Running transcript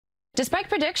Despite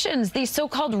predictions, the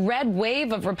so-called red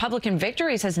wave of Republican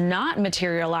victories has not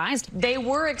materialized. They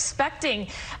were expecting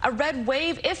a red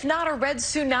wave, if not a red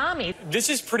tsunami. This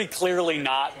is pretty clearly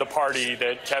not the party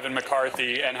that Kevin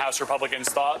McCarthy and House Republicans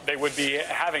thought they would be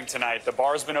having tonight. The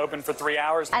bar's been open for 3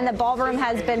 hours. And the ballroom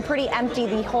has been pretty empty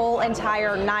the whole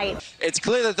entire night. It's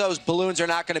clear that those balloons are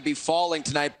not going to be falling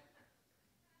tonight.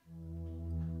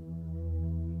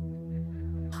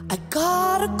 I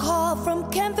got a call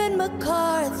from Kevin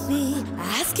McCarthy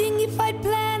asking if I'd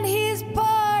plan his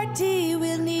party.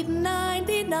 We'll need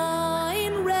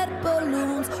 99 red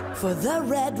balloons for the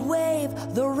red wave,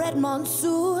 the red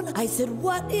monsoon. I said,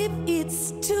 what if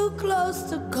it's too close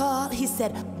to call? He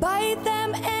said, buy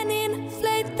them and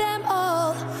inflate them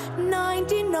all.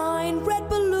 99 red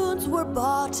balloons were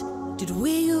bought. Did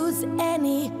we use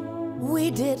any?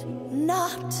 We did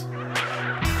not.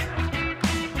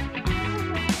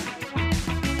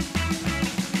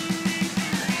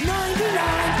 99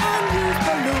 unused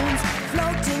balloons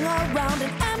floating around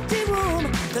an empty room.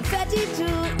 Confetti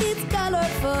too, it's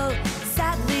colorful,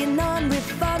 sadly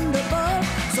non-refundable.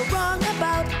 So wrong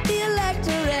about the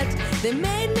electorate, they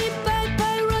made me buy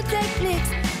pyrotechnics.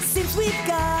 Since we've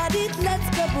got it, let's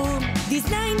kaboom. These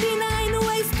 90